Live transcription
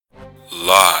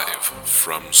Live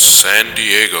from San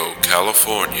Diego,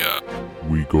 California.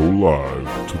 We go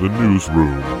live to the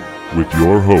newsroom with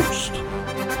your host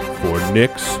for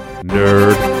Nick's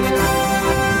Nerd.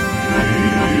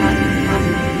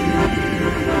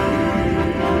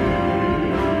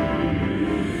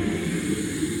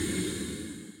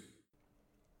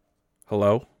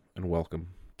 Hello, and welcome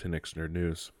to Nick's Nerd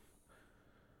News.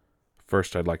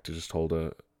 First, I'd like to just hold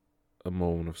a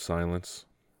moment of silence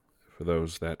for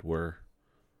those that were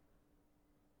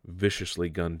viciously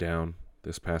gunned down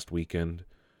this past weekend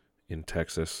in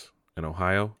Texas and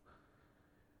Ohio.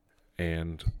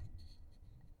 And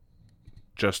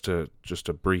just a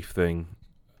brief thing.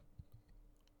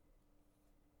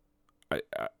 I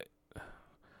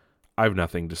have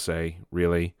nothing to say,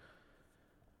 really.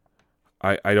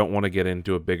 I don't want to get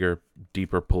into a bigger,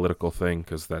 deeper political thing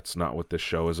because that's not what this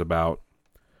show is about.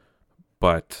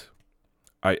 But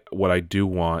what I do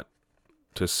want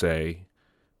to say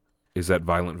is that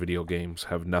violent video games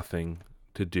have nothing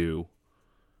to do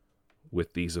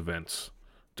with these events,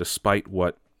 despite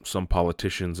what some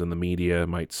politicians in the media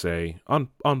might say on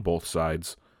both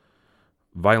sides.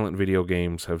 Violent video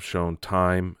games have shown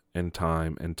time and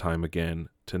time and time again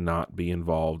to not be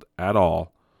involved at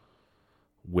all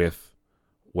with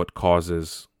what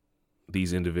causes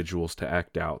these individuals to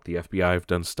act out. The FBI have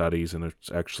done studies, and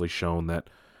it's actually shown that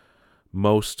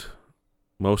most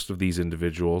of these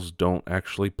individuals don't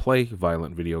actually play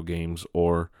violent video games,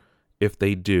 or if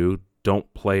they do,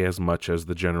 don't play as much as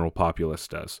the general populace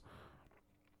does.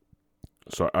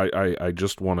 So I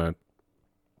just want to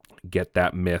get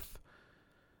that myth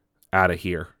out of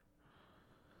here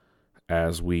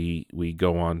as we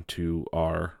go on to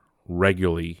our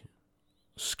regularly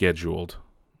scheduled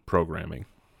programming.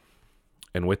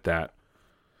 And with that,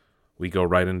 we go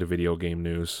right into video game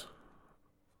news,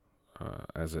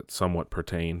 as it somewhat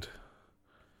pertained.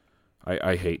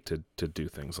 I hate to do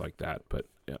things like that,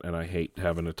 and I hate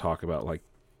having to talk about like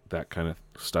that kind of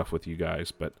stuff with you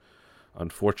guys, but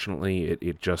unfortunately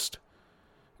it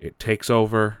takes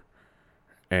over,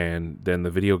 and then the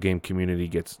video game community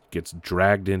gets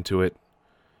dragged into it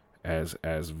as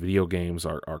video games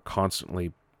are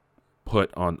constantly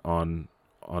put on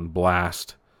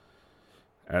blast,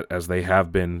 as they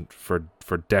have been for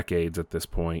decades at this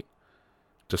point,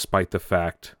 despite the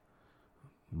fact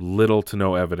little to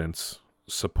no evidence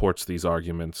supports these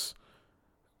arguments,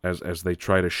 as they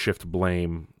try to shift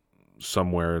blame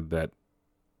somewhere that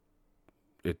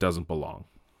it doesn't belong.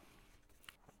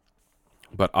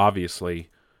 But obviously,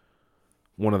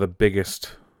 one of the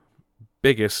biggest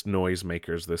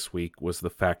noisemakers this week was the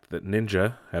fact that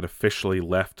Ninja had officially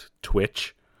left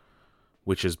Twitch,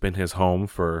 which has been his home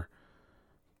for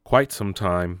quite some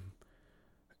time,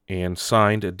 and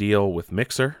signed a deal with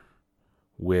Mixer,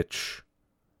 which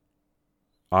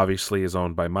obviously is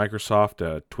owned by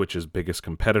Microsoft, Twitch's biggest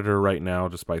competitor right now,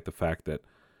 despite the fact that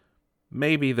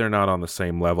maybe they're not on the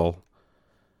same level.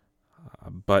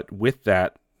 But with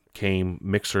that came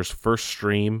Mixer's first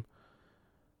stream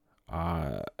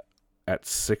at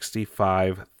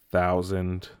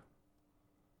 65,000.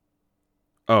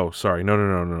 Oh, sorry. No.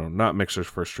 Not Mixer's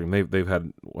first stream. They've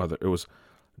had other. It was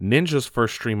Ninja's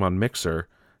first stream on Mixer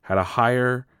had a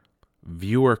higher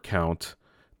viewer count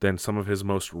than some of his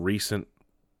most recent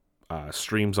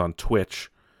streams on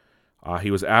Twitch. He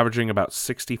was averaging about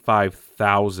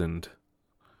 65,000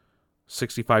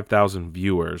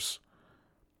 viewers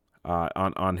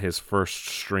on his first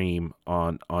stream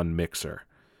on Mixer.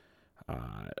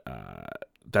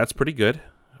 That's pretty good.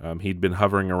 He'd been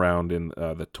hovering around in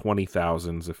the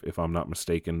 20,000s, if I'm not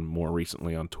mistaken, more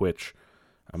recently on Twitch.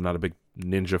 I'm not a big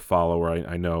Ninja follower.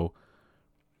 I know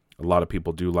a lot of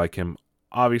people do like him.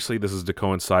 Obviously, this is to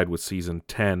coincide with Season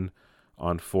 10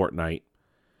 on Fortnite,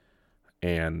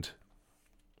 and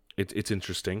it's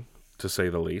interesting, to say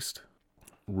the least.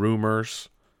 Rumors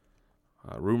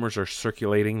are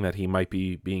circulating that he might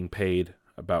be being paid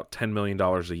about $10 million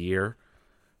a year.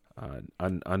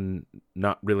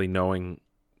 Not really knowing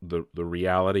the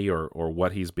reality or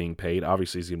what he's being paid.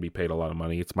 Obviously, he's going to be paid a lot of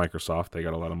money. It's Microsoft. They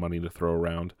got a lot of money to throw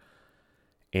around.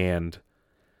 And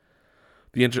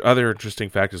the other interesting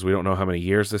fact is we don't know how many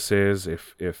years this is.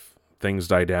 If things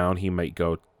die down, he might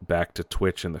go back to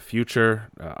Twitch in the future.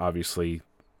 Obviously,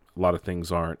 a lot of things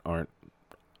aren't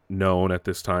known at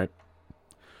this time.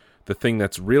 The thing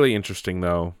that's really interesting,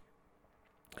 though,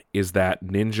 is that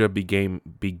Ninja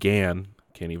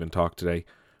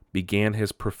began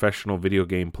his professional video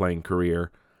game playing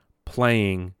career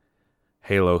playing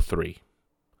Halo 3.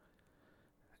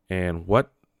 And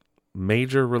what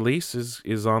major release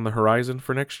is on the horizon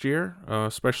for next year,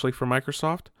 especially for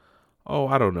Microsoft? Oh,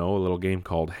 I don't know, a little game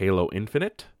called Halo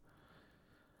Infinite.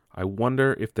 I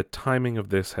wonder if the timing of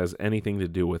this has anything to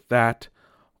do with that.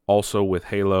 Also, with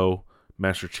Halo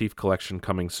Master Chief Collection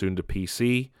coming soon to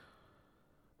PC,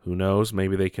 who knows?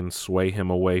 Maybe they can sway him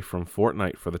away from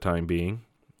Fortnite for the time being.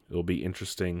 It'll be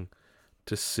interesting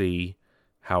to see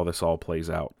how this all plays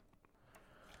out.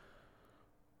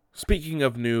 Speaking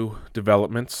of new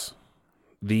developments,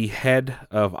 the head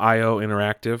of IO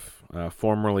Interactive,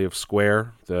 formerly of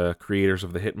Square, the creators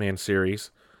of the Hitman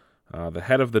series, the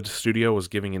head of the studio was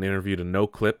giving an interview to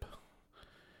NoClip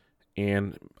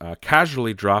and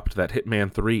casually dropped that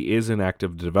Hitman 3 is in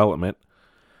active development,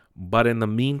 but in the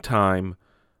meantime,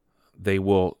 they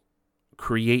will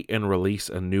create and release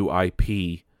a new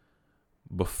IP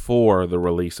before the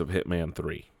release of Hitman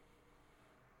 3.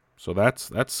 So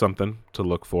that's something to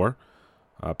look for.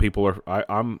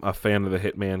 I'm a fan of the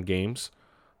Hitman games.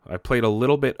 I played a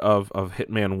little bit of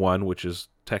Hitman 1, which is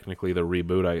technically the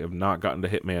reboot. I have not gotten to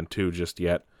Hitman 2 just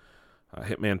yet.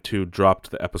 Hitman 2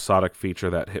 dropped the episodic feature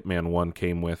that Hitman 1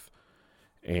 came with,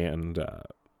 and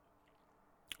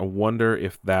I wonder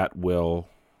if Hitman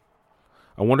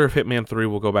 3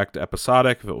 will go back to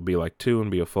episodic, if it will be like 2 and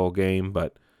be a full game,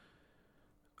 but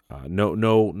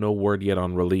no word yet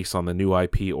on release on the new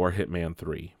IP or Hitman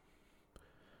 3.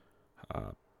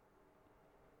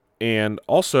 And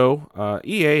also,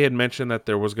 EA had mentioned that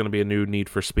there was going to be a new Need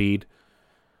for Speed.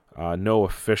 No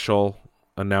official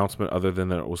announcement other than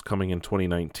that it was coming in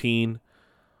 2019.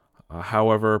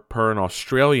 However, per an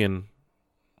Australian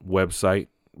website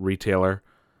retailer,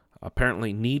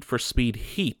 apparently Need for Speed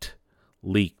Heat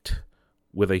leaked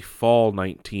with a fall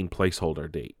 19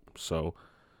 placeholder date. So,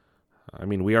 I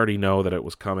mean, we already know that it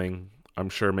was coming. I'm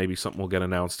sure maybe something will get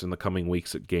announced in the coming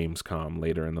weeks at Gamescom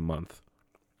later in the month.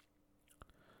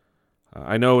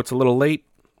 I know it's a little late.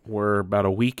 We're about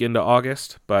a week into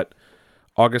August, but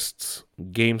August's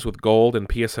Games with Gold and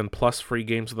PSN Plus free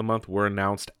games of the month were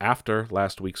announced after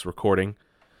last week's recording.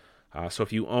 So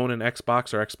if you own an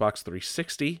Xbox or Xbox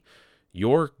 360,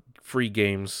 your free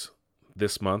games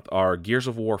this month are Gears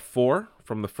of War 4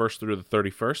 from the 1st through the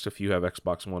 31st if you have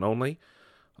Xbox One only,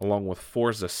 along with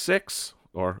Forza 6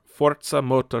 or Forza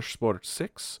Motorsport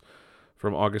 6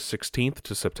 from August 16th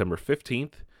to September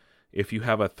 15th. If you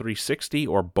have a 360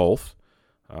 or both,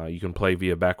 you can play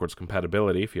via backwards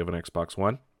compatibility if you have an Xbox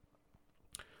One.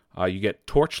 You get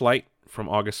Torchlight from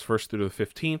August 1st through the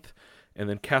 15th, and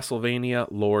then Castlevania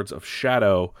Lords of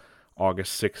Shadow,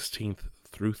 August 16th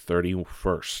through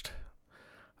 31st.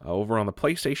 Over on the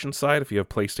PlayStation side, if you have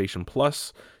PlayStation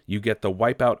Plus, you get the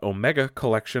Wipeout Omega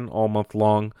collection all month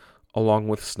long, along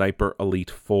with Sniper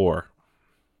Elite 4.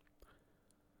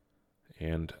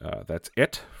 And that's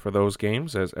it for those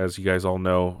games. As you guys all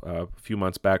know, a few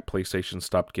months back, PlayStation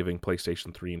stopped giving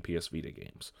PlayStation 3 and PS Vita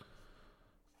games.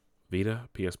 Vita?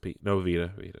 PSP? No, Vita.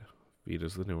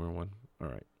 Vita's the newer one. All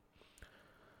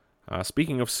right.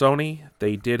 Speaking of Sony,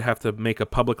 they did have to make a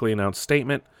publicly announced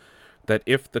statement that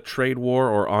if the trade war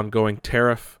or ongoing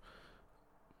tariff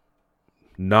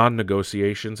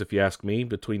non-negotiations, if you ask me,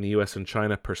 between the U.S. and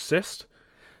China persist,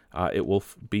 they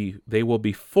will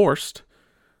be forced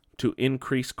to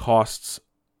increase costs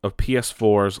of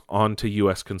PS4s onto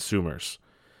U.S. consumers.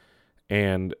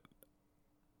 And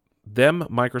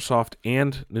Microsoft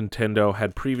and Nintendo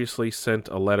had previously sent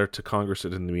a letter to Congress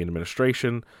and the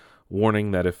administration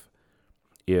warning that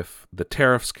if the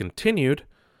tariffs continued,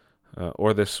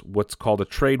 or this what's called a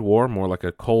trade war, more like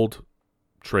a cold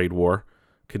trade war,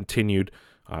 continued,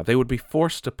 they would be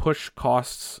forced to push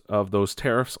costs of those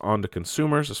tariffs onto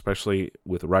consumers, especially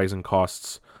with rising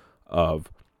costs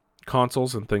of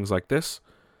consoles and things like this.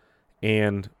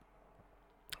 And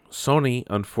Sony,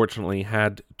 unfortunately,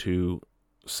 had to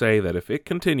say that if it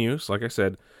continues, like I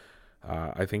said,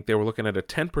 I think they were looking at a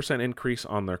 10% increase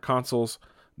on their consoles.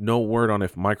 No word on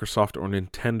if Microsoft or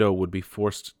Nintendo would be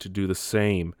forced to do the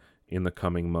same in the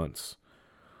coming months.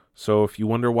 So if you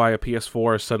wonder why a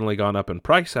PS4 has suddenly gone up in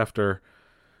price after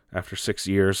 6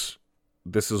 years,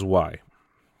 this is why.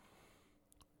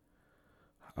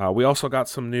 We also got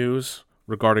some news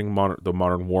regarding the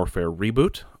Modern Warfare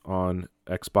reboot on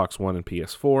Xbox One and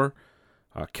PS4.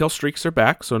 Kill streaks are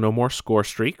back, so no more score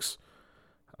streaks.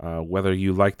 Whether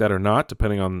you like that or not,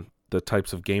 depending on the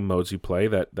types of game modes you play,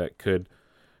 that could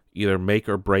either make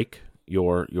or break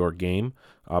your game.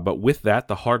 But with that,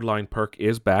 the Hardline perk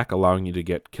is back, allowing you to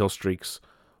get kill streaks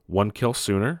one kill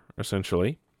sooner,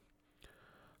 essentially.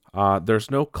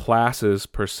 There's no classes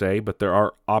per se, but there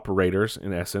are operators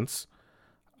in essence.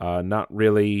 Not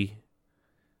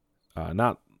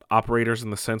operators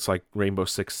in the sense like Rainbow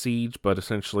Six Siege, but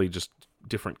essentially just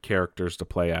different characters to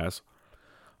play as.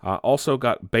 Also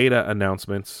got beta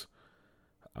announcements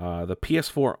The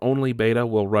PS4 only beta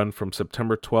will run from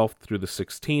September 12th through the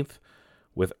 16th,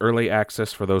 with early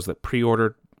access for those that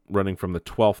pre-ordered running from the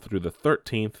 12th through the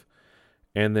 13th.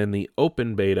 And then the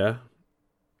open beta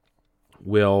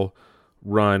will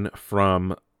run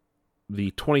from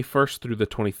the 21st through the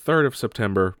 23rd of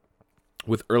September,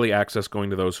 with early access going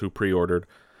to those who pre-ordered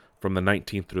from the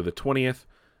 19th through the 20th.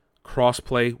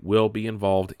 Crossplay will be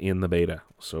involved in the beta.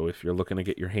 So if you're looking to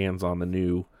get your hands on the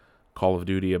new Call of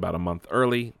Duty about a month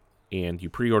early and you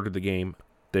pre-ordered the game,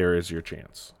 there is your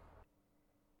chance.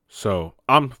 So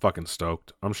I'm fucking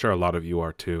stoked. I'm sure a lot of you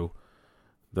are too.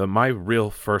 My real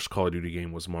first Call of Duty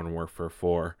game was Modern Warfare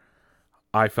 4.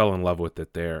 I fell in love with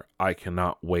it there. I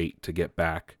cannot wait to get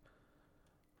back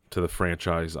to the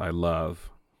franchise I love,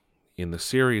 in the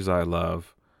series I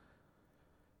love.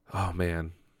 Oh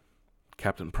man,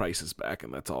 Captain Price is back,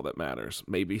 and that's all that matters.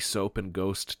 Maybe Soap and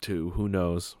Ghost too, who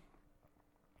knows?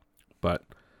 But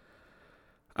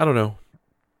I don't know.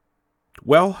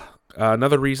 Well,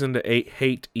 another reason to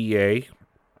hate EA,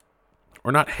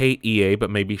 or not hate EA, but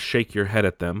maybe shake your head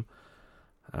at them.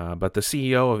 But the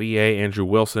CEO of EA, Andrew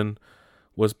Wilson,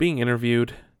 was being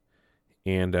interviewed,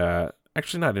 and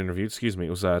actually not interviewed, excuse me. It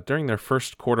was during their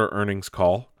first quarter earnings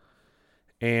call,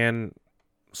 and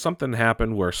something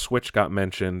happened where Switch got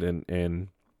mentioned, and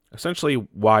essentially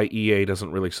why EA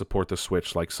doesn't really support the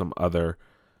Switch like some other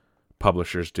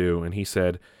publishers do. And he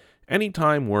said,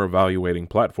 anytime we're evaluating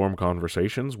platform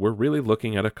conversations, we're really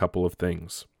looking at a couple of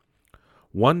things.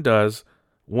 One, does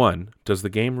the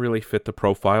game really fit the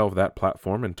profile of that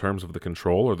platform in terms of the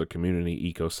control or the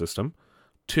community ecosystem?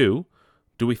 2,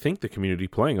 do we think the community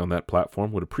playing on that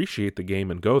platform would appreciate the game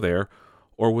and go there,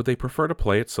 or would they prefer to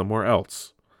play it somewhere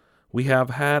else? We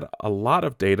have had a lot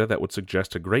of data that would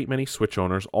suggest a great many Switch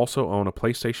owners also own a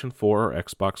PlayStation 4 or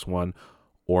Xbox One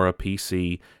or a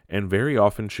PC, and very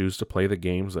often choose to play the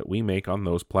games that we make on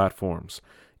those platforms,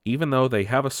 even though they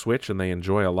have a Switch and they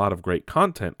enjoy a lot of great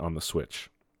content on the Switch.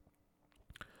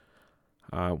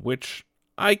 Which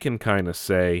I can kind of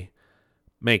say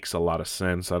makes a lot of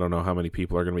sense. I don't know how many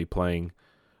people are going to be playing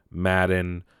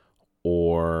Madden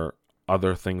or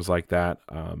other things like that.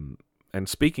 And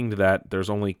speaking to that, there's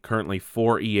only currently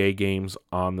 4 EA games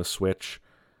on the Switch.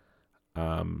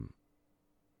 And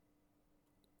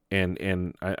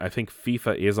I think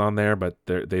FIFA is on there, but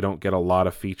they don't get a lot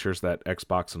of features that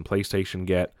Xbox and PlayStation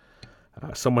get.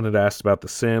 Someone had asked about The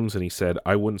Sims, and he said,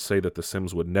 I wouldn't say that The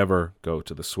Sims would never go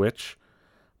to the Switch,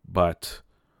 but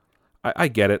I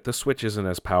get it. The Switch isn't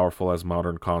as powerful as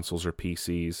modern consoles or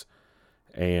PCs,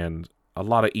 and a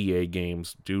lot of EA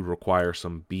games do require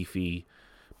some beefy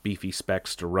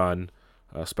specs to run,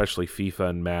 especially FIFA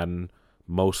and Madden,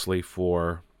 mostly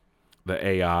for the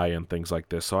AI and things like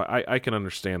this. So I can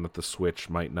understand that the Switch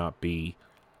might not be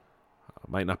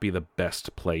the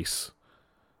best place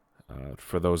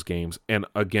for those games. And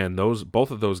again,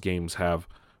 both of those games have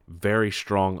very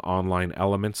strong online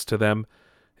elements to them,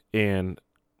 and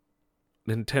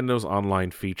Nintendo's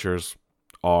online features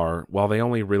are, while they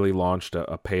only really launched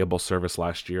a payable service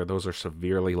last year, those are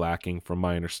severely lacking from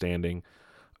my understanding,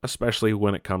 especially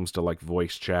when it comes to like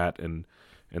voice chat and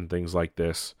things like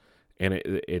this. And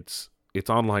its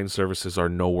online services are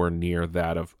nowhere near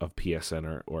that of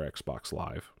PSN or Xbox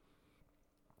Live,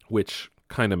 which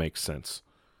kind of makes sense.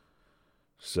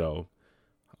 So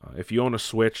if you own a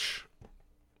Switch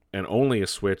and only a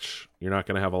Switch, you're not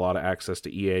going to have a lot of access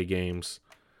to EA games.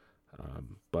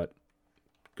 But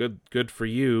good for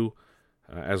you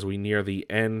as we near the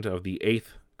end of the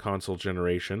 8th console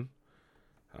generation.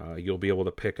 You'll be able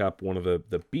to pick up one of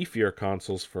the beefier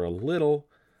consoles for a little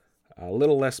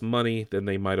less money than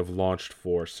they might have launched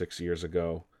for 6 years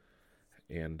ago.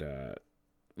 And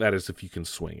that is if you can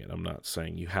swing it. I'm not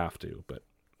saying you have to, but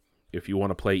if you want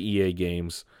to play EA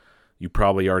games, you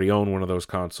probably already own one of those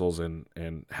consoles and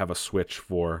have a Switch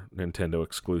for Nintendo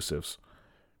exclusives.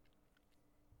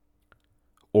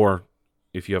 Or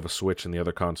if you have a Switch and the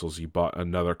other consoles, you bought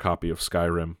another copy of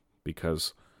Skyrim,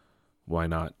 because why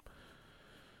not?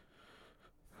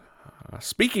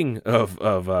 Speaking of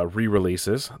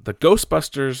re-releases, the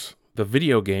Ghostbusters, the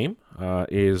video game,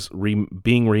 is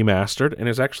being remastered and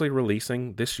is actually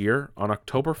releasing this year on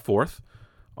October 4th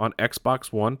on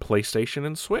Xbox One, PlayStation,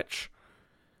 and Switch.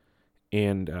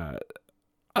 And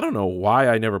I don't know why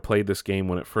I never played this game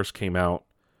when it first came out.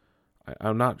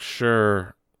 I'm not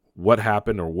sure what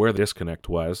happened or where the disconnect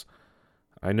was.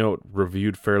 I know it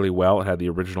reviewed fairly well. It had the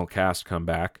original cast come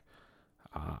back.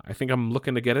 I think I'm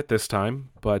looking to get it this time,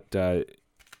 but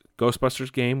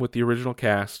Ghostbusters game with the original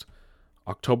cast,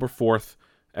 October 4th,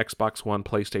 Xbox One,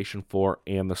 PlayStation 4,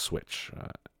 and the Switch,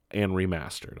 and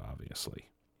remastered, obviously.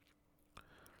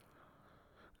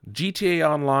 GTA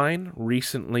Online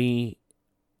recently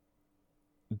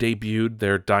debuted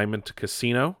their Diamond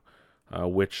Casino,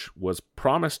 which was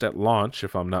promised at launch,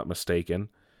 if I'm not mistaken.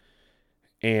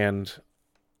 And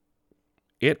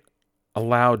it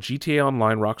allowed GTA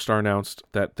Online. Rockstar announced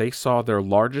that they saw their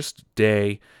largest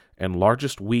day and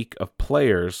largest week of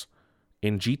players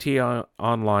in GTA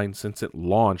Online since it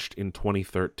launched in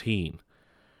 2013.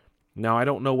 Now, I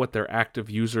don't know what their active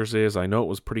users is. I know it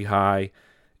was pretty high.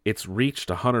 It's reached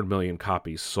 100 million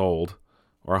copies sold,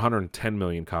 or 110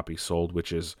 million copies sold,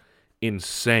 which is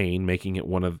insane, making it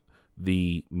one of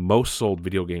the most sold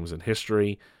video games in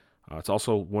history. It's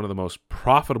also one of the most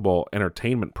profitable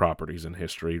entertainment properties in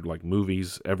history, like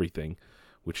movies, everything,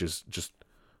 which is just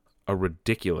a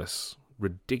ridiculous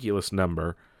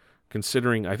number,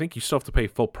 considering I think you still have to pay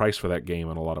full price for that game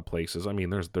in a lot of places. I mean,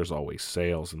 there's always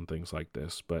sales and things like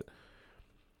this, but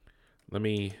let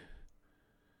me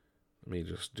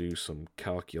just do some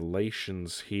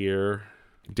calculations here.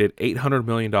 It did $800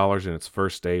 million in its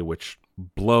first day, which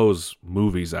blows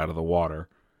movies out of the water.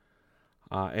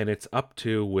 And it's up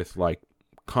to, with like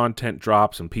content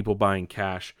drops and people buying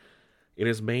cash, it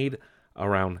has made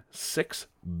around $6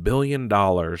 billion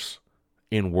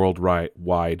in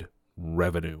worldwide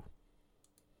revenue.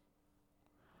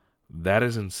 That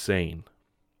is insane.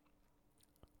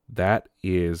 That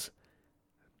is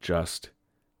just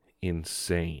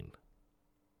insane.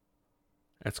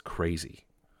 That's crazy.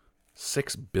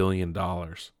 $6 billion.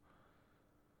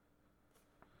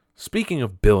 Speaking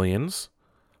of billions,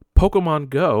 Pokemon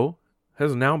Go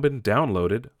has now been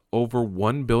downloaded over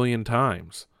 1 billion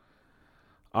times.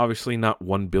 Obviously, not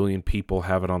 1 billion people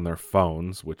have it on their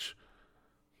phones, which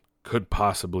could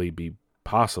possibly be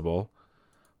possible,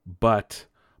 but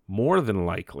more than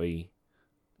likely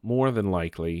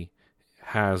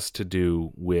has to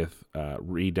do with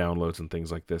re-downloads and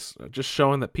things like this, just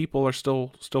showing that people are still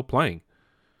playing,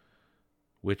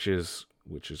 which is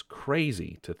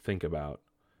crazy to think about,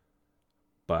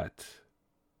 but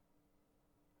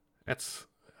that's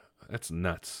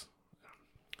nuts.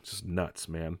 It's just nuts,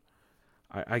 man.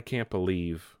 I can't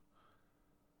believe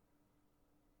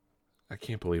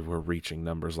we're reaching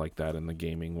numbers like that in the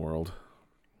gaming world.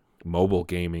 Mobile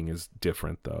gaming is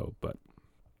different though, but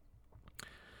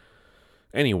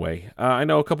anyway, I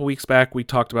know a couple weeks back we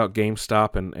talked about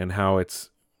GameStop and how its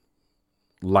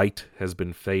light has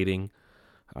been fading.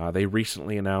 They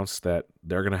recently announced that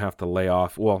they're going to have to lay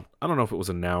off. Well, I don't know if it was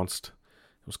announced.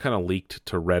 It was kind of leaked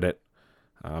to Reddit,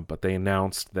 but they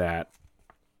announced that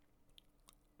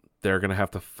they're going to have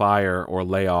to fire or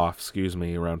lay off,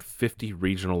 around 50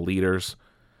 regional leaders,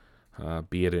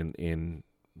 be it in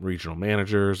regional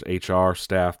managers, HR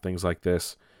staff, things like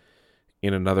this,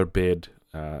 in another bid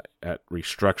at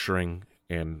restructuring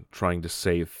and trying to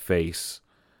save face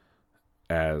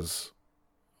as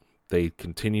they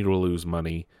continue to lose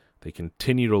money, they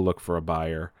continue to look for a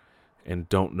buyer, and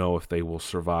don't know if they will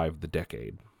survive the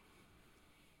decade.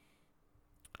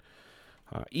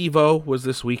 EVO was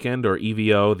this weekend, or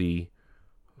EVO, the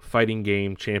fighting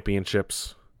game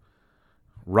championships.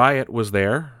 Riot was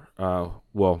there.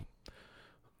 Well,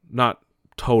 not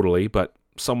totally, but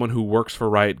someone who works for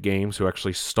Riot Games, who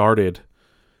actually started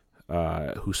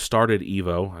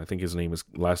EVO, I think his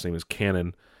last name is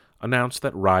Cannon, announced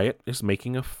that Riot is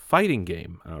making a fighting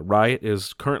game. Riot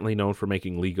is currently known for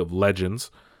making League of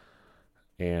Legends,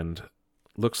 and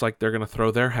looks like they're going to throw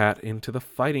their hat into the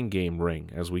fighting game ring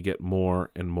as we get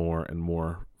more and more and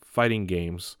more fighting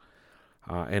games.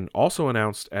 And also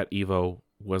announced at EVO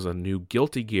was a new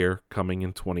Guilty Gear coming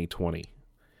in 2020.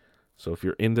 So if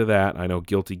you're into that, I know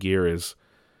Guilty Gear is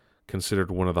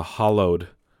considered one of the hollowed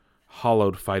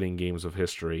fighting games of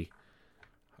history.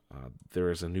 There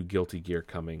is a new Guilty Gear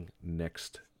coming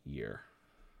next year.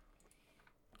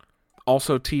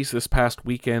 Also teased this past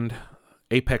weekend,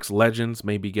 Apex Legends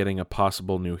may be getting a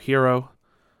possible new hero.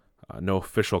 No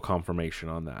official confirmation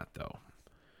on that, though.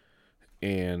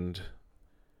 And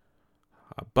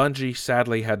Bungie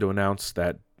sadly had to announce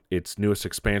that its newest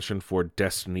expansion for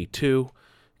Destiny 2,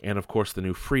 and of course the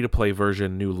new free-to-play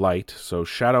version, New Light, so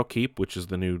Shadowkeep, which is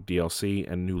the new DLC,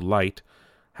 and New Light,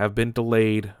 have been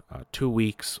delayed 2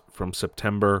 weeks from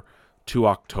September to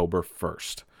October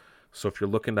 1st. So if you're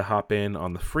looking to hop in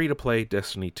on the free-to-play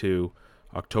Destiny 2,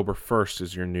 October 1st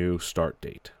is your new start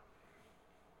date.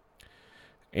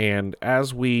 And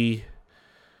as we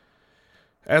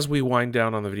wind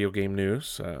down on the video game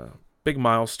news, big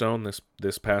milestone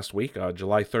this past week,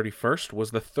 July 31st,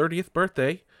 was the 30th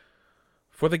birthday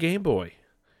for the Game Boy.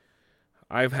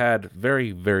 I've had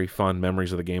very, very fond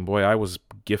memories of the Game Boy. I was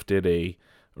gifted a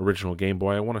original Game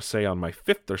Boy, I want to say on my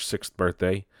 5th or 6th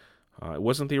birthday. It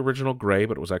wasn't the original gray,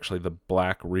 but it was actually the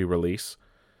black re-release.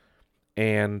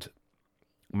 And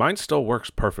mine still works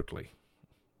perfectly.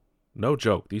 No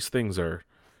joke. These things are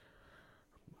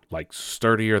like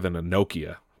sturdier than a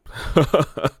Nokia.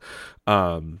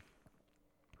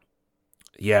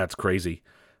 Yeah, it's crazy.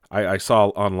 I saw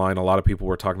online a lot of people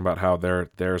were talking about how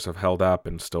theirs have held up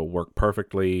and still work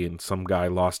perfectly, and some guy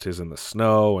lost his in the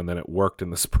snow, and then it worked in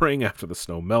the spring after the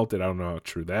snow melted. I don't know how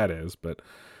true that is, but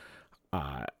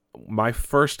my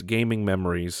first gaming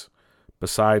memories,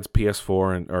 besides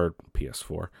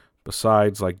PS4,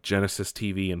 besides like Genesis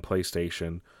TV and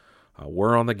PlayStation,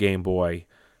 were on the Game Boy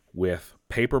with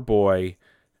Paperboy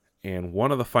and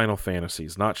one of the Final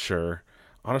Fantasies. Not sure.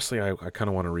 Honestly, I kind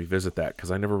of want to revisit that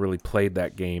because I never really played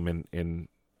that game in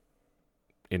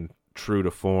true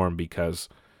to form because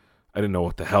I didn't know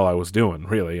what the hell I was doing,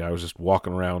 really. I was just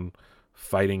walking around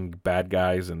fighting bad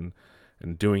guys and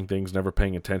doing things, never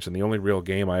paying attention. The only real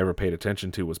game I ever paid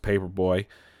attention to was Paperboy.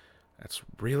 That's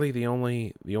really the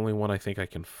only one I think I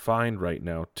can find right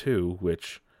now, too,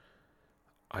 which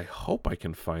I hope I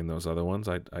can find those other ones.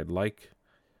 I'd like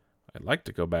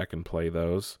to go back and play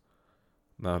those.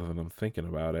 Now that I'm thinking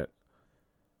about it.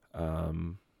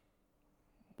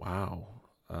 Wow.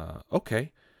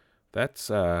 Okay. That's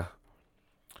a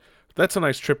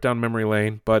nice trip down memory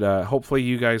lane, but hopefully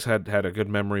you guys had a good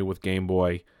memory with Game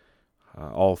Boy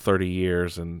all 30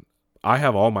 years, and I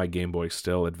have all my Game Boys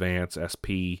still, Advance,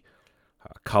 SP,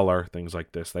 Color, things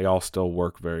like this. They all still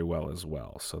work very well as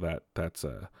well, so that's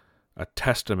a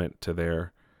testament to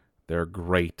their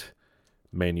great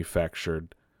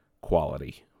manufactured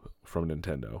quality from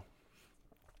Nintendo.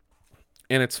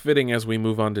 And it's fitting as we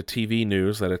move on to TV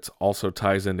news that it also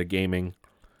ties into gaming.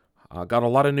 Got a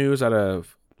lot of news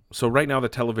so right now the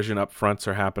television upfronts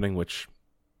are happening, which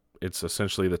it's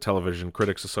essentially the Television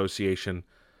Critics Association.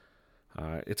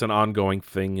 It's an ongoing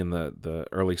thing in the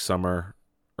early summer,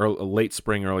 late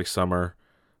spring, early summer,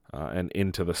 and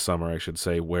into the summer, I should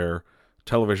say, where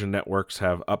television networks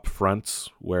have upfronts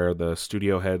where the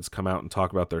studio heads come out and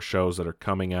talk about their shows that are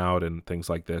coming out and things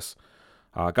like this.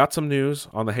 Got some news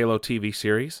on the Halo TV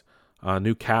series,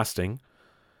 new casting.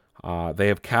 They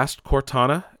have cast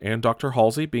Cortana and Dr.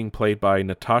 Halsey being played by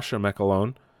Natasha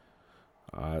McElhone.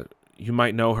 You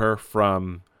might know her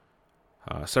from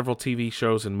several TV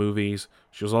shows and movies.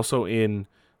 She was also in,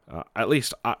 at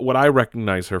least what I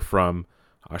recognize her from,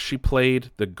 she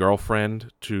played the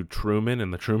girlfriend to Truman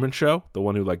in The Truman Show, the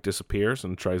one who like disappears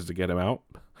and tries to get him out.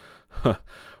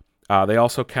 They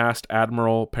also cast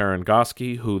Admiral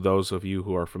Parangosky, who those of you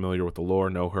who are familiar with the lore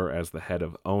know her as the head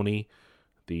of ONI,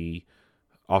 the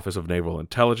Office of Naval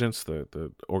Intelligence,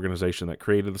 the organization that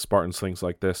created the Spartans, things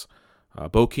like this.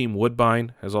 Bokeem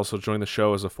Woodbine has also joined the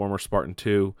show as a former Spartan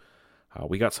too.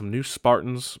 We got some new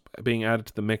Spartans being added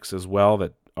to the mix as well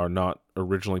that are not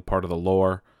originally part of the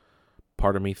lore.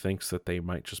 Part of me thinks that they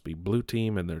might just be Blue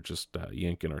Team and they're just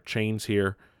yanking our chains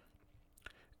here.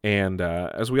 And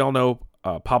as we all know,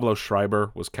 Pablo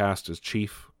Schreiber was cast as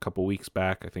Chief a couple weeks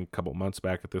back, I think a couple months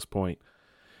back at this point.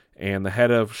 And the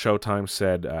head of Showtime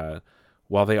said,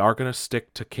 while they are going to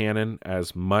stick to canon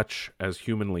as much as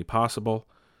humanly possible,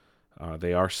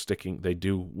 they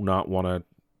do not want to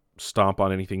stomp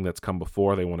on anything that's come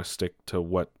before. They want to stick to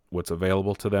what's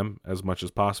available to them as much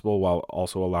as possible while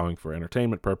also allowing for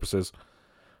entertainment purposes.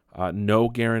 No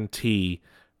guarantee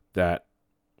that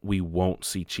we won't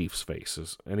see Chief's face.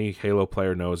 As any Halo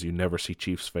player knows, you never see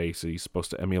Chief's face. He's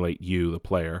supposed to emulate you, the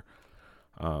player.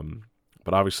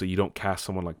 But obviously you don't cast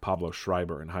someone like Pablo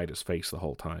Schreiber and hide his face the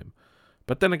whole time.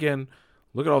 But then again,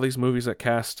 look at all these movies that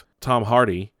cast Tom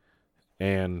Hardy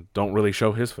and don't really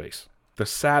show his face. The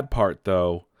sad part,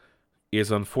 though, is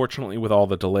unfortunately with all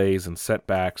the delays and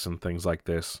setbacks and things like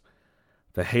this,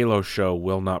 the Halo show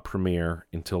will not premiere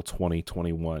until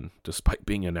 2021, despite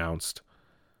being announced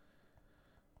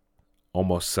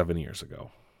almost 7 years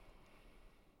ago.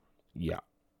 Yeah,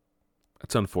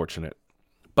 it's unfortunate.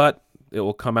 But it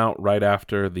will come out right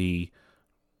after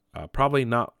probably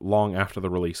not long after the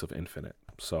release of Infinite.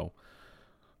 So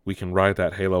we can ride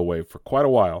that Halo wave for quite a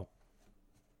while.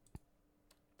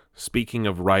 Speaking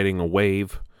of riding a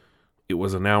wave, it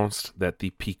was announced that the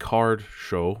Picard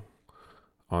show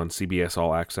on CBS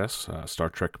All Access, Star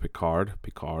Trek Picard,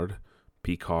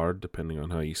 depending on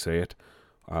how you say it,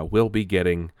 will be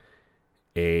getting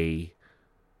a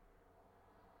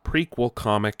prequel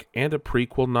comic and a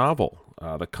prequel novel.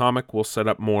 The comic will set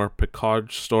up more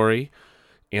Picard's story,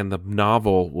 and the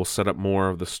novel will set up more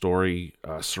of the story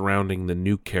surrounding the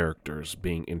new characters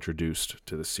being introduced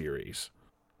to the series.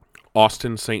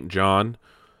 Austin St. John,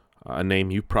 a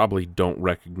name you probably don't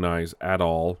recognize at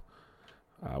all,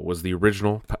 was the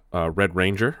original Red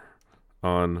Ranger.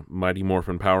 on Mighty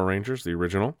Morphin Power Rangers, the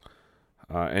original,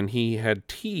 and he had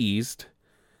teased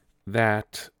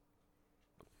that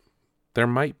there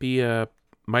might be a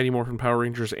Mighty Morphin Power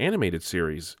Rangers animated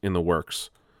series in the works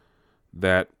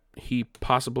that he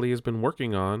possibly has been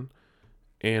working on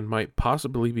and might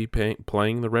possibly be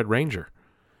playing the Red Ranger.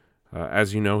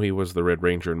 As you know, he was the Red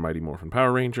Ranger in Mighty Morphin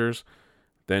Power Rangers.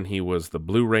 Then he was the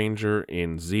Blue Ranger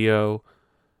in Zeo.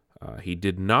 He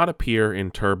did not appear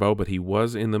in Turbo, but he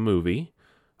was in the movie.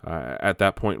 At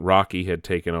that point, Rocky had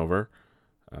taken over.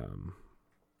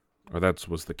 Or that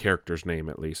was the character's name,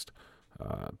 at least.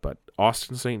 But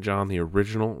Austin St. John, the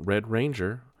original Red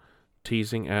Ranger,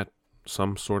 teasing at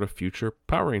some sort of future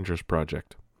Power Rangers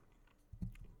project.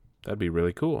 That'd be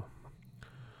really cool.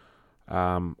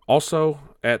 Also,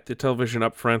 at the television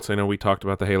upfronts, I know we talked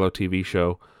about the Halo TV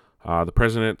show. The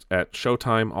president at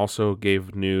Showtime also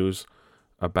gave news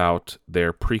about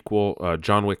their prequel,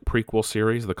 John Wick prequel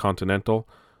series, The Continental,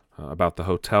 about the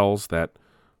hotels that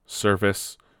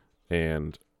service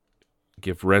and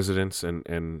give residence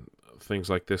and things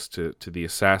like this to the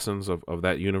assassins of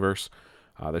that universe.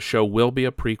 The show will be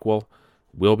a prequel,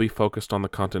 will be focused on the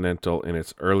Continental in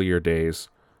its earlier days,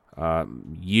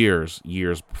 years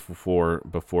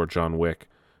before John Wick,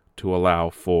 to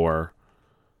allow for,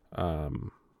 a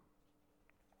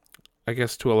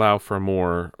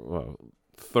more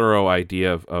thorough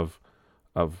idea of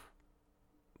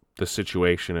the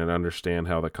situation and understand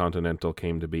how the Continental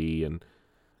came to be. And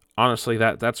honestly,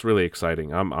 that's really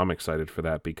exciting. I'm excited for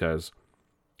that because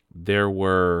there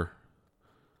were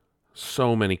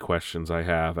so many questions I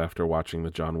have after watching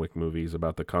the John Wick movies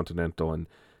about the Continental and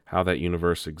how that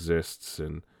universe exists,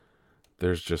 and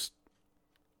there's just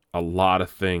a lot of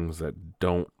things that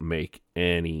don't make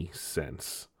any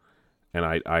sense. And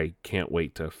I can't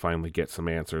wait to finally get some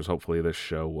answers. Hopefully this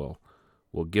show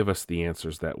will give us the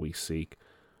answers that we seek.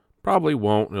 Probably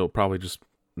won't. It'll probably just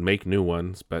make new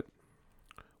ones, but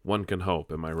one can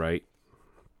hope, am I right?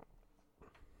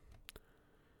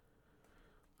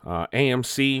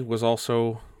 AMC was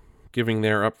also giving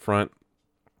their upfront,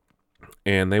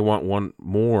 and they want one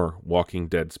more Walking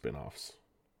Dead spinoffs,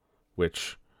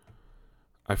 which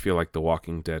I feel like The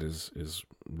Walking Dead is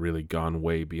really gone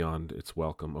way beyond its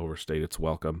welcome, overstayed its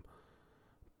welcome.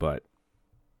 But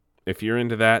if you're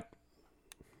into that,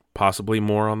 possibly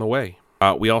more on the way.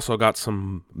 We also got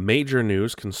some major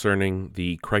news concerning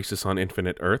the Crisis on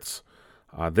Infinite Earths.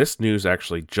 This news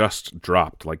actually just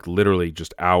dropped, like literally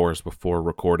just hours before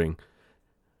recording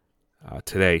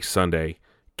today, Sunday.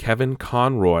 Kevin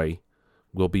Conroy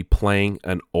will be playing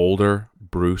an older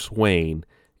Bruce Wayne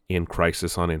in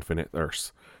Crisis on Infinite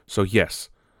Earths. So yes,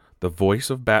 the voice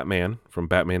of Batman from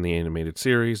Batman the Animated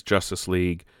Series, Justice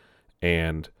League,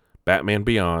 and Batman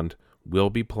Beyond will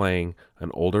be playing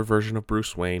an older version of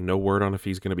Bruce Wayne. No word on if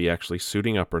he's going to be actually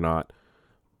suiting up or not,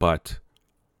 but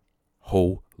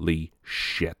holy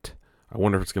shit. I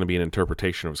wonder if it's going to be an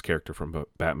interpretation of his character from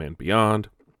Batman Beyond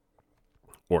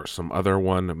or some other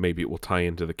one. Maybe it will tie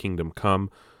into the Kingdom Come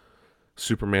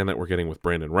Superman that we're getting with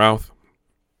Brandon Routh.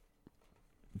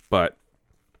 But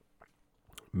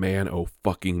man, oh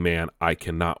fucking man, I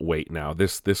cannot wait now.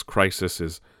 This Crisis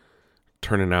is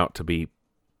turning out to be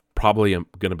probably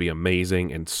going to be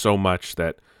amazing, and so much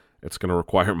that it's going to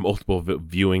require multiple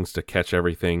viewings to catch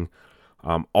everything.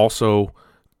 Also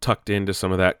tucked into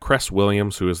some of that, Cress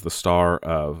Williams, who is the star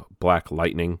of Black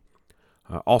Lightning,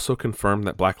 also confirmed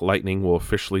that Black Lightning will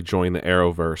officially join the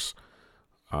Arrowverse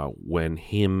when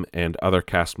him and other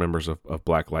cast members of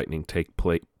Black Lightning take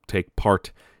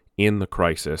part in the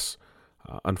Crisis.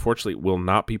 Unfortunately, it will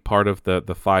not be part of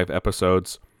the 5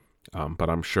 episodes, but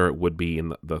I'm sure it would be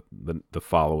in the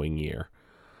following year.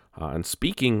 And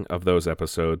speaking of those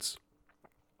episodes,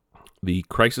 the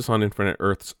Crisis on Infinite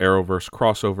Earths Arrowverse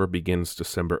crossover begins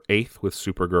December 8th with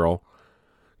Supergirl,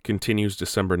 continues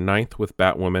December 9th with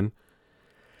Batwoman,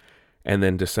 and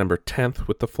then December 10th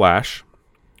with The Flash.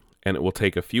 And it will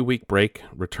take a few-week break,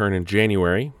 return in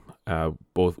January,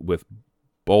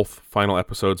 both final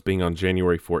episodes being on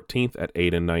January 14th at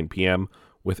 8 and 9 p.m.,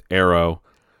 with Arrow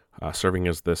serving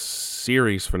as the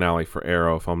series finale for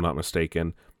Arrow, if I'm not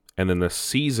mistaken, and then the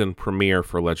season premiere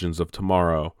for Legends of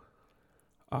Tomorrow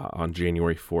on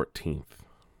January 14th.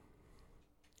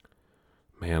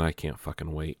 Man, I can't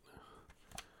fucking wait.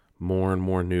 More and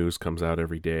more news comes out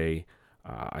every day.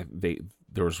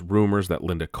 There was rumors that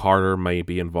Linda Carter may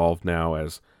be involved now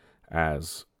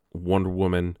as Wonder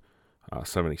Woman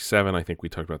 77. I think we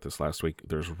talked about this last week.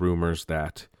 There's rumors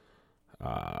that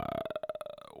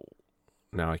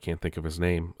now I can't think of his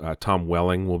name. Tom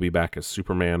Welling will be back as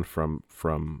Superman from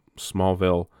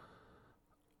Smallville.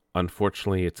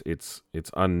 Unfortunately, it's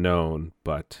unknown,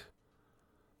 but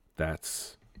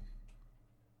that's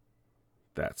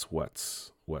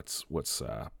what's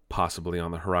possibly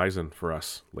on the horizon for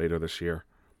us later this year.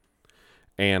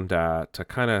 And to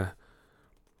kind of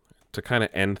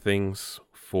end things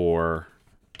for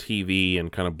TV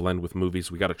and kind of blend with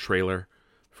movies, we got a trailer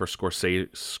for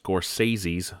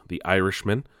Scorsese's The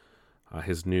Irishman,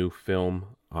 his new film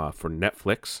for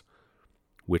Netflix,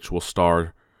 which will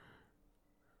star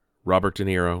Robert De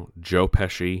Niro, Joe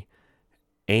Pesci,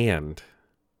 and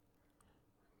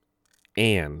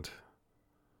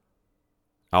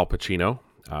Al Pacino.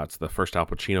 It's the first Al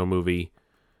Pacino movie.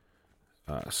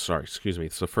 It's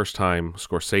the first time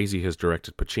Scorsese has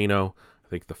directed Pacino. I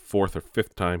think the fourth or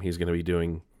fifth time he's going to be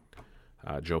doing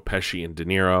Joe Pesci and De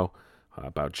Niro,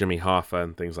 about Jimmy Hoffa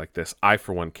and things like this. I,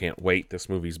 for one, can't wait. This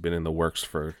movie's been in the works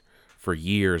for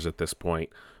years at this point.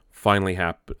 Finally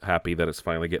happy that it's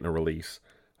finally getting a release.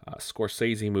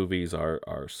 Scorsese movies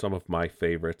are some of my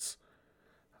favorites,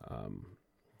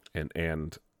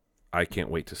 and I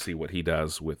can't wait to see what he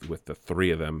does with the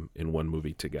three of them in one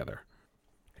movie together.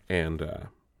 And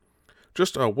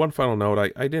just one final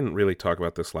note, I didn't really talk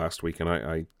about this last week, and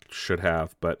I should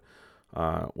have, but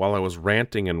while I was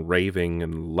ranting and raving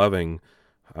and loving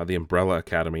the Umbrella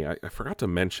Academy, I forgot to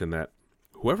mention that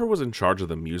whoever was in charge of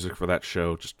the music for that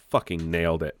show just fucking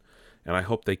nailed it, and I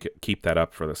hope they keep that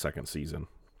up for the second season.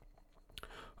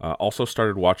 Also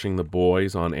started watching The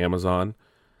Boys on Amazon.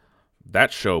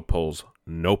 That show pulls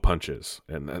no punches,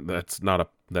 and that's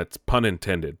pun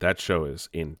intended. That show is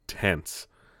intense.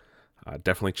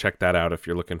 Definitely check that out if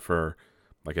you're looking for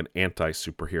like an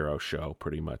anti-superhero show,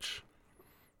 pretty much.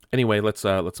 Anyway, let's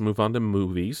move on to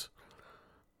movies.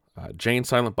 Jay and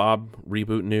Silent Bob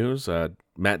reboot news.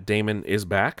 Matt Damon is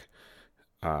back.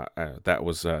 That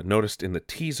was noticed in the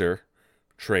teaser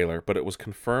trailer, but it was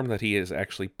confirmed that he is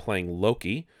actually playing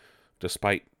Loki,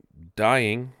 despite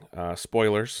dying.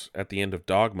 Spoilers at the end of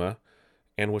Dogma.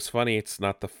 And what's funny, it's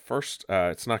not the first.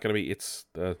 It's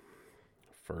the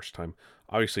first time.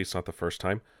 Obviously, it's not the first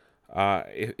time.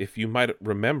 If you might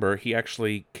remember, he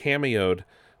actually cameoed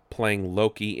playing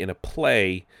Loki in a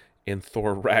play in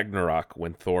Thor Ragnarok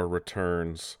when Thor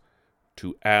returns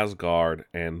to Asgard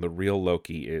and the real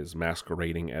Loki is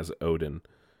masquerading as Odin.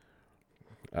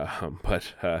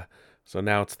 So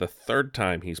now it's the third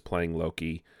time he's playing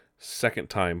Loki, second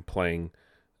time playing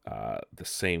the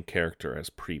same character as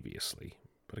previously.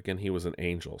 But again, he was an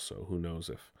angel, so who knows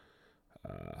if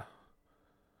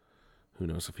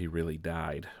he really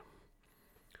died.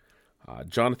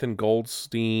 Jonathan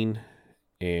Goldstein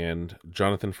and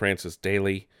Jonathan Francis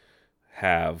Daly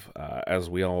have, as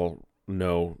we all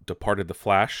know, departed the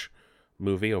Flash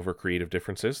movie over creative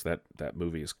differences. That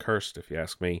movie is cursed, if you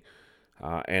ask me.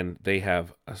 And they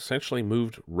have essentially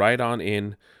moved right on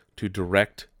in to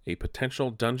direct a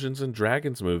potential Dungeons and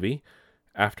Dragons movie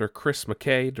after Chris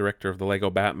McKay, director of the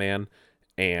Lego Batman,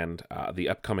 and the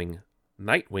upcoming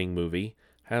Nightwing movie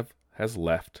has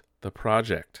left the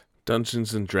project.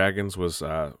 Dungeons and Dragons was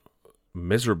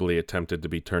miserably attempted to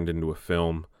be turned into a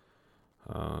film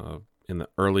in the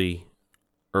early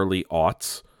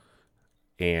aughts,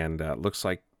 and looks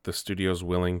like the studio's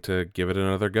willing to give it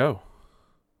another go.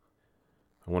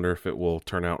 I wonder if it will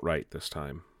turn out right this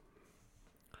time.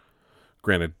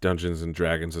 Granted, Dungeons and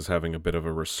Dragons is having a bit of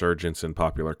a resurgence in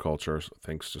popular culture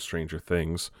thanks to Stranger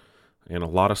Things, and a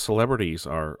lot of celebrities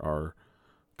are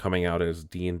coming out as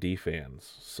D&D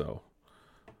fans, so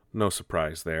no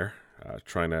surprise there.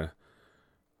 Trying to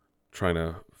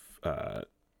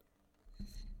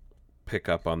pick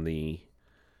up on the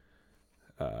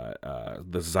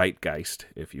zeitgeist,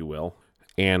 if you will,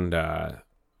 and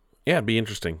it'd be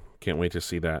interesting. Can't wait to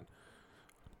see that.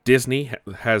 Disney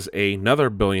has another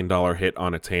billion-dollar hit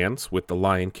on its hands with The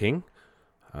Lion King,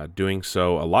 doing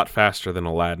so a lot faster than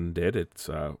Aladdin did. It's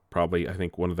probably, I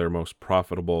think, one of their most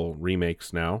profitable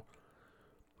remakes now,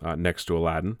 next to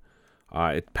Aladdin.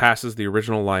 It passes the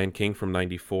original Lion King from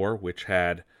 '94, which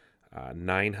had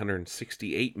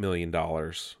 $968 million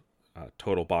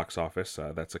total box office.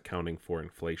 That's accounting for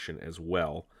inflation as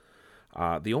well.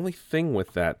 The only thing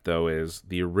with that, though, is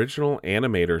the original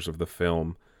animators of the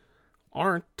film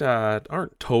aren't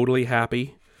totally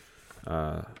happy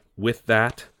with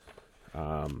that.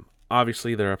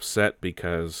 Obviously, they're upset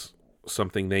because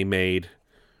something they made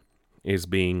is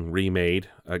being remade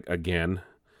again,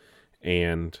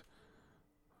 and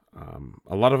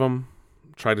a lot of them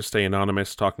try to stay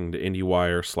anonymous, talking to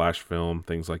IndieWire, /Film,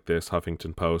 things like this,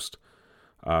 Huffington Post.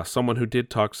 Someone who did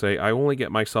talk say, "I only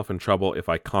get myself in trouble if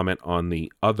I comment on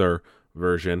the other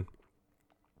version."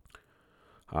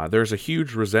 There's a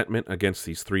huge resentment against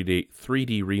these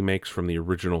 3D remakes from the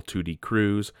original 2D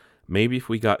crews. Maybe if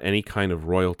we got any kind of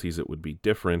royalties, it would be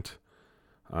different.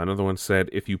 Another one said,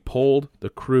 if you polled the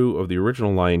crew of the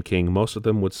original Lion King, most of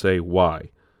them would say,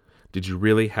 why? Did you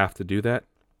really have to do that?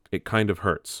 It kind of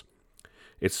hurts.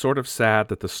 It's sort of sad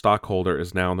that the stockholder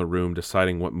is now in the room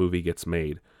deciding what movie gets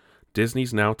made.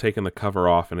 Disney's now taken the cover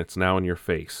off and it's now in your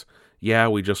face. Yeah,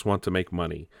 we just want to make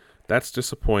money. That's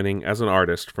disappointing as an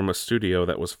artist from a studio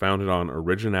that was founded on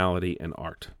originality and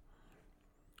art.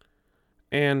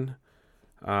 And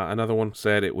another one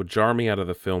said, it would jar me out of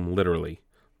the film literally,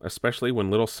 especially when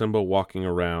little Simba walking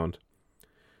around.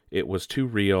 It was too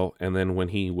real, and then when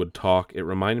he would talk, it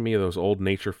reminded me of those old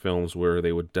nature films where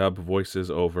they would dub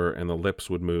voices over and the lips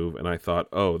would move, and I thought,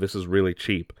 oh, this is really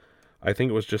cheap. I think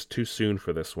it was just too soon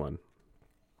for this one.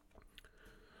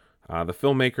 The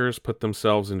filmmakers put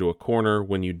themselves into a corner.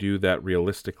 When you do that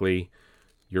realistically,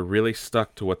 you're really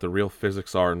stuck to what the real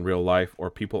physics are in real life, or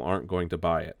people aren't going to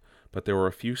buy it. But there were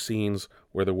a few scenes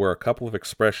where there were a couple of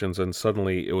expressions, and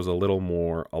suddenly it was a little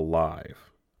more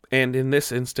alive. And in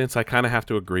this instance, I kind of have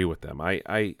to agree with them.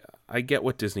 I get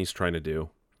what Disney's trying to do.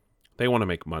 They want to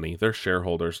make money. Their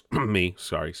shareholders, want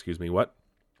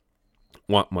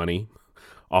money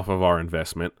off of our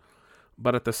investment.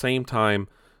 But at the same time,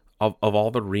 of all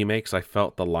the remakes, I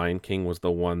felt The Lion King was the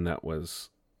one that was,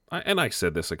 and I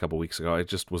said this a couple weeks ago, it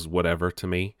just was whatever to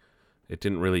me. It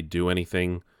didn't really do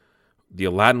anything. The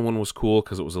Aladdin one was cool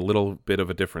because it was a little bit of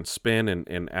a different spin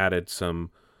and added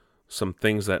some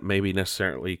things that maybe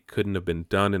necessarily couldn't have been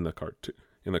done in the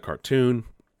cartoon.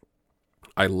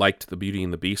 I liked the Beauty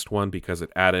and the Beast one because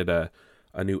it added a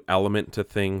new element to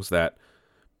things that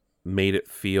made it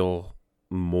feel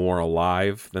more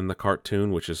alive than the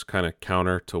cartoon, which is kind of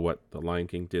counter to what The Lion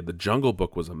King did. The Jungle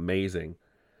Book was amazing,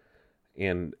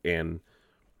 and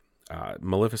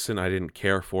Maleficent I didn't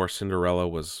care for. Cinderella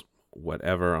was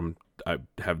whatever. I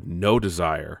have no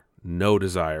desire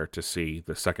to see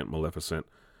the second Maleficent.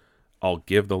 I'll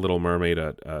give The Little Mermaid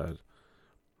a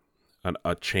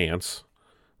chance,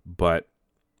 but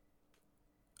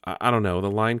I don't know. The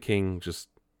Lion King just,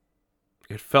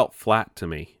 it felt flat to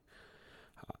me.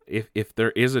 If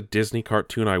there is a Disney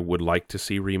cartoon I would like to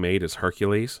see remade is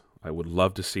Hercules. I would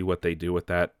love to see what they do with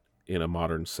that in a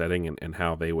modern setting and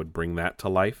how they would bring that to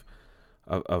life.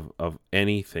 Of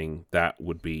anything, that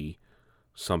would be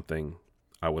something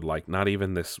I would like. Not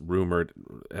even this rumored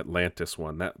Atlantis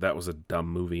one. That was a dumb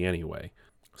movie anyway.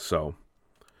 So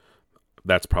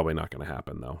that's probably not going to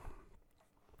happen though.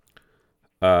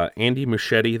 Andy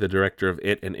Muschietti, the director of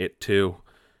It and It 2,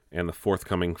 and the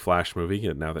forthcoming Flash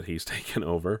movie, now that he's taken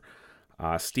over.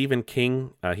 Stephen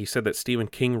King, he said that Stephen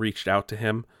King reached out to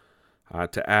him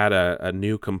to add a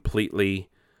new, completely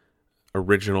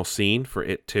original scene for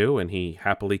It 2, and he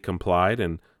happily complied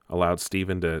and allowed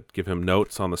Stephen to give him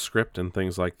notes on the script and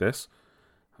things like this.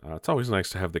 It's always nice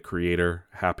to have the creator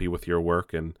happy with your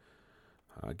work and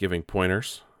giving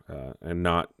pointers and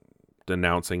not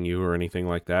denouncing you or anything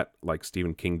like that, like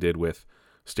Stephen King did with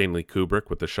Stanley Kubrick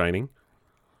with The Shining.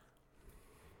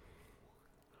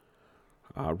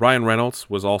 Ryan Reynolds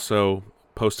was also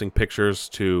posting pictures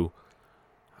to,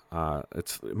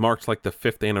 it marked like the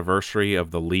 5th anniversary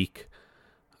of the leak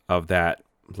of that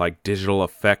like digital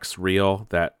effects reel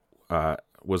that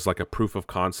was like a proof of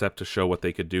concept to show what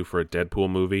they could do for a Deadpool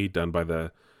movie done by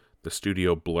the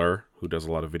studio Blur, who does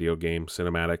a lot of video game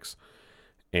cinematics.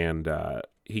 And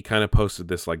he kind of posted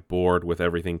this like board with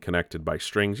everything connected by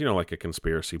strings, like a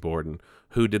conspiracy board, and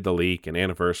who did the leak and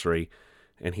anniversary.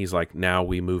 And he's like, now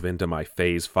we move into my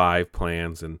phase 5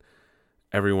 plans, and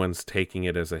everyone's taking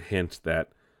it as a hint that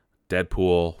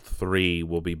Deadpool 3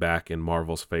 will be back in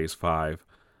Marvel's phase 5.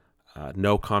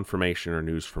 No confirmation or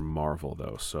news from Marvel,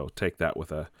 though, so take that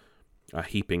with a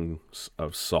heaping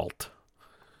of salt.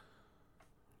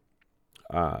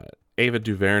 Ava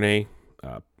DuVernay,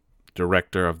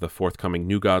 director of the forthcoming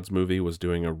New Gods movie, was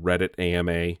doing a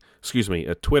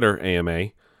Twitter AMA.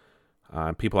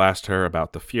 People asked her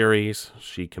about the Furies.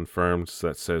 She confirmed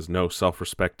that says no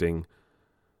self-respecting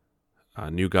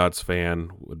New Gods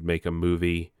fan would make a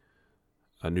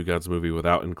New Gods movie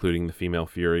without including the female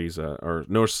Furies, or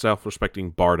no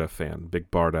self-respecting Barda fan, big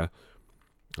Barda,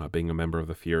 being a member of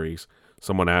the Furies.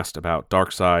 Someone asked about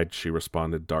Darkseid. She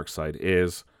responded, Darkseid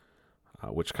is,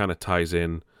 which kind of ties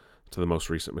in to the most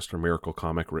recent Mr. Miracle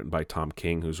comic written by Tom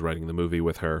King, who's writing the movie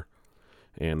with her.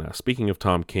 And speaking of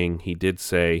Tom King, he did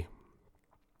say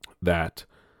that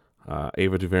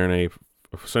Ava DuVernay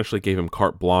essentially gave him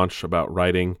carte blanche about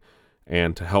writing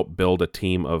and to help build a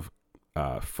team of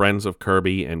friends of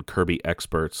Kirby and Kirby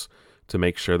experts to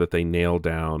make sure that they nail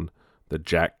down the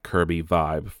Jack Kirby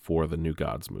vibe for the New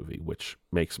Gods movie, which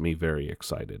makes me very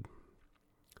excited.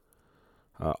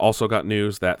 Also got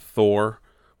news that Thor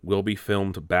will be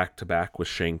filmed back-to-back with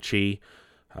Shang-Chi.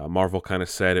 Marvel kind of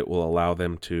said it will allow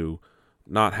them to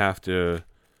not have to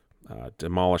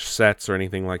demolish sets or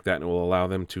anything like that, and it will allow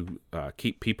them to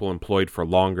keep people employed for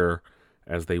longer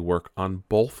as they work on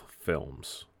both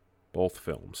films.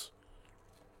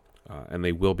 And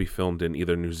they will be filmed in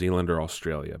either New Zealand or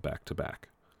Australia back-to-back.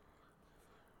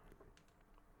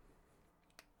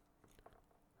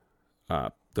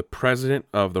 The president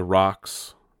of The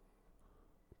Rock's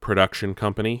production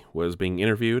company was being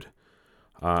interviewed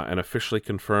and officially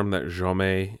confirmed that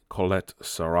Jaume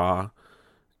Collet-Serra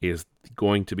is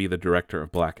going to be the director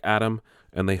of Black Adam,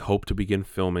 and they hope to begin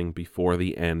filming before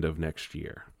the end of next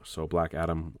year. So Black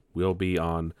Adam will be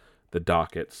on the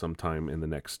docket sometime in the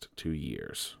next 2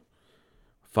 years.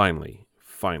 Finally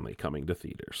coming to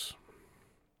theaters.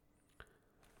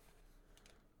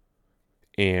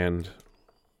 And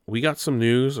we got some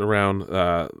news around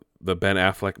the Ben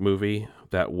Affleck movie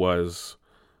that was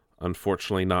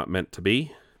unfortunately not meant to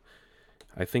be.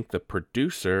 I think the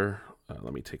producer,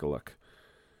 let me take a look.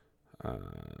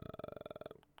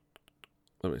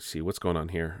 Let me see what's going on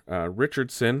here.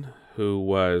 Richardson, who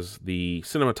was the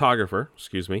cinematographer,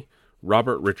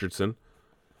 Robert Richardson,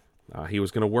 he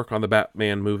was going to work on the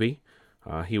Batman movie.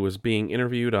 He was being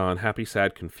interviewed on Happy,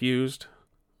 Sad, Confused.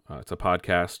 It's a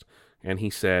podcast. And he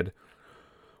said,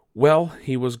 well,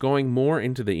 he was going more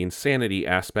into the insanity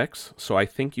aspects, so I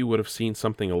think you would have seen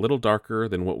something a little darker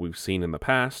than what we've seen in the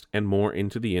past, and more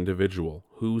into the individual,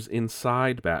 who's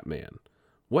inside Batman.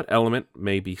 What element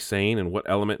may be sane and what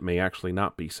element may actually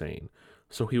not be sane.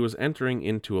 So he was entering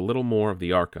into a little more of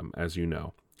the Arkham, as you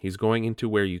know. He's going into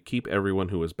where you keep everyone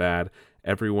who is bad,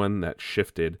 everyone that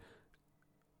shifted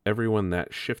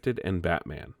and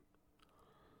Batman.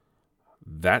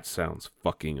 That sounds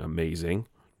fucking amazing.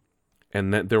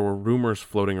 And that there were rumors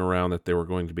floating around that there were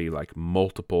going to be like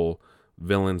multiple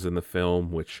villains in the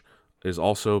film, which is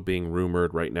also being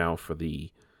rumored right now for the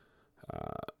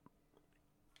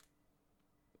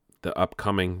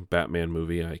upcoming Batman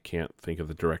movie. I can't think of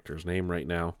the director's name right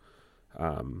now.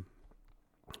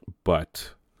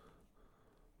 But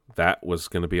that was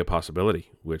going to be a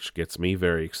possibility, which gets me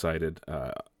very excited,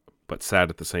 but sad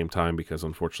at the same time, because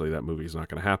unfortunately that movie is not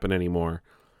going to happen anymore.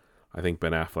 I think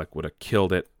Ben Affleck would have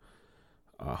killed it.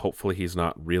 Hopefully he's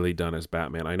not really done as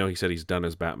Batman. I know he said he's done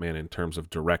as Batman in terms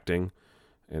of directing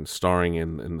and starring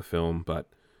in the film, but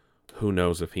who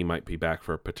knows if he might be back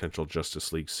for a potential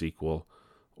Justice League sequel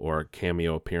or a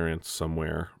cameo appearance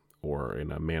somewhere or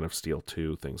in a Man of Steel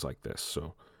 2, things like this.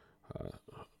 So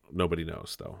nobody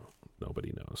knows, though.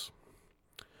 Nobody knows.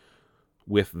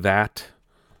 With that,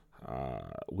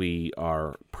 we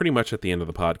are pretty much at the end of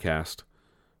the podcast.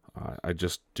 I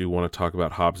just do want to talk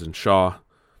about Hobbs and Shaw.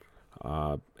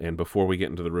 And before we get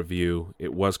into the review,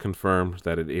 it was confirmed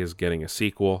that it is getting a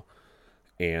sequel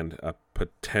and a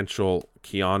potential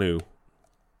Keanu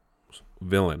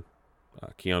villain.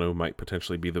 Keanu might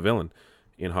potentially be the villain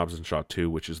in Hobbs and Shaw 2,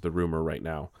 which is the rumor right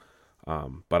now.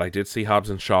 But I did see Hobbs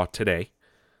and Shaw today.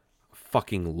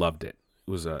 Fucking loved it.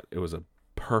 It was a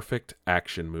perfect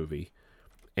action movie,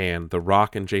 and The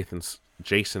Rock and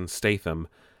Jason Statham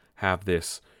have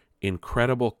this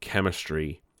incredible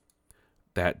chemistry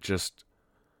that just,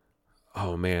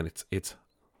 oh man, it's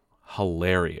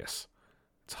hilarious.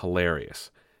 It's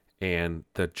hilarious. And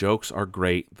the jokes are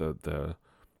great.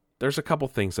 There's a couple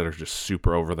things that are just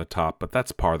super over the top, but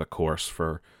that's par the course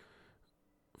for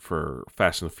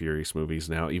Fast and Furious movies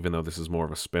now, even though this is more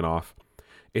of a spin-off.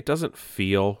 It doesn't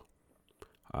feel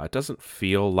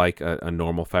like a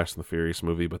normal Fast and the Furious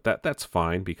movie, but that's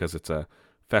fine because it's a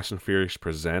Fast and Furious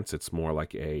Presents. It's more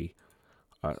like a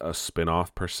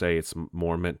spin-off per se. It's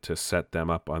more meant to set them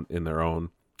up in their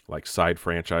own like side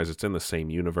franchise. It's in the same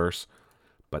universe,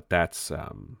 but that's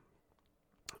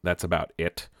about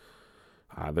it.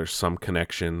 There's some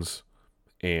connections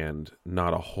and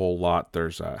not a whole lot.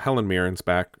 There's Helen Mirren's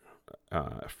back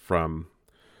from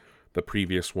the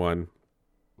previous one,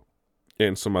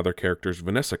 and some other characters.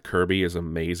 Vanessa Kirby is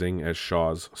amazing as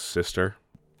Shaw's sister,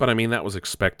 but I mean that was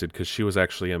expected because she was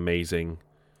actually amazing.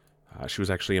 She was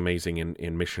actually amazing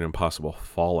in Mission Impossible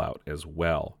Fallout as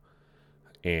well.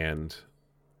 And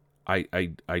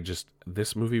I just,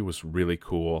 this movie was really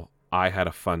cool. I had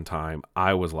a fun time.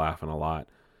 I was laughing a lot.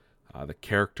 The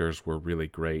characters were really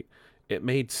great. It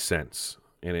made sense.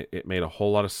 And it made a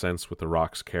whole lot of sense with The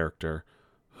Rock's character,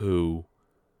 who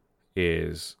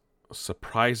is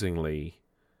surprisingly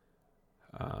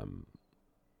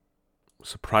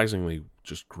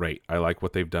just great. I like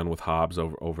what they've done with Hobbs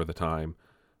over the time.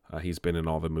 He's been in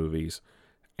all the movies,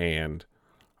 and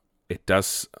it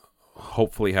does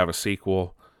hopefully have a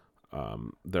sequel.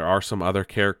 There are some other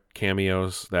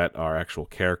cameos that are actual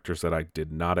characters that I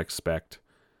did not expect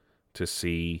to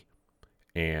see,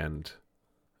 and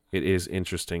it is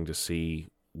interesting to see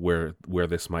where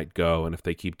this might go, and if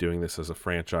they keep doing this as a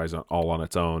franchise all on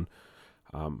its own.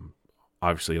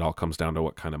 Obviously, it all comes down to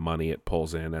what kind of money it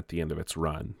pulls in at the end of its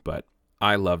run, but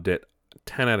I loved it.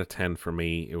 10 out of 10 for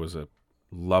me. It was a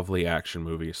lovely action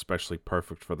movie, especially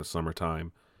perfect for the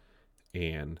summertime,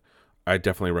 and I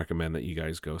definitely recommend that you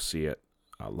guys go see it.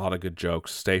 A lot of good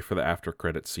jokes. Stay for the after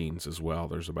credit scenes as well.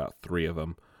 There's about 3 of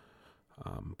them,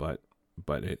 but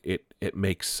it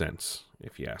makes sense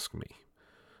if you ask me.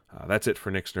 That's it for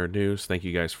Nick's Nerd News. Thank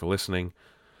you guys for listening.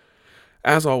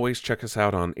 As always, check us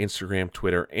out on Instagram,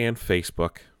 Twitter, and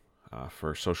Facebook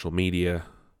for social media,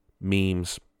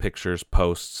 memes, pictures,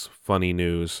 posts, funny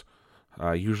news.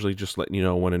 Usually just letting you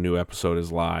know when a new episode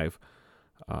is live.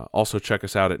 Also check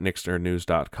us out at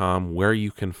nicksnerdnews.com, where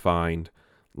you can find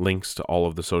links to all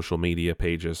of the social media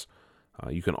pages.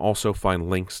 You can also find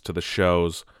links to the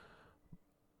show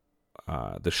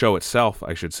itself,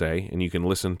 I should say, and you can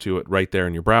listen to it right there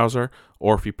in your browser,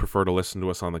 or if you prefer to listen to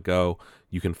us on the go,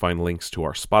 you can find links to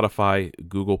our Spotify,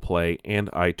 Google Play, and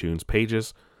iTunes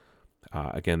pages.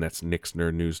 Again, that's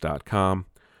nicksnerdnews.com.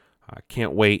 I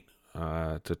can't wait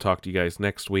to talk to you guys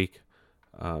next week.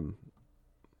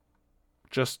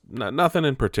 Just nothing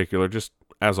in particular, just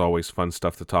as always, fun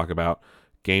stuff to talk about.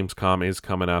 Gamescom is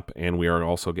coming up, and we are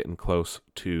also getting close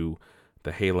to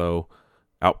the Halo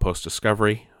Outpost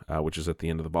Discovery, which is at the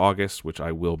end of August, which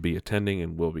I will be attending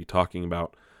and will be talking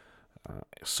about.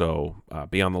 So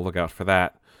be on the lookout for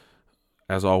that.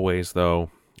 As always, though,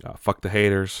 fuck the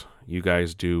haters. You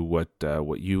guys do what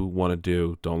you want to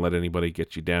do. Don't let anybody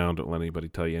get you down. Don't let anybody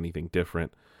tell you anything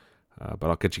different. But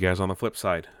I'll catch you guys on the flip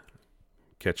side.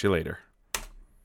 Catch you later.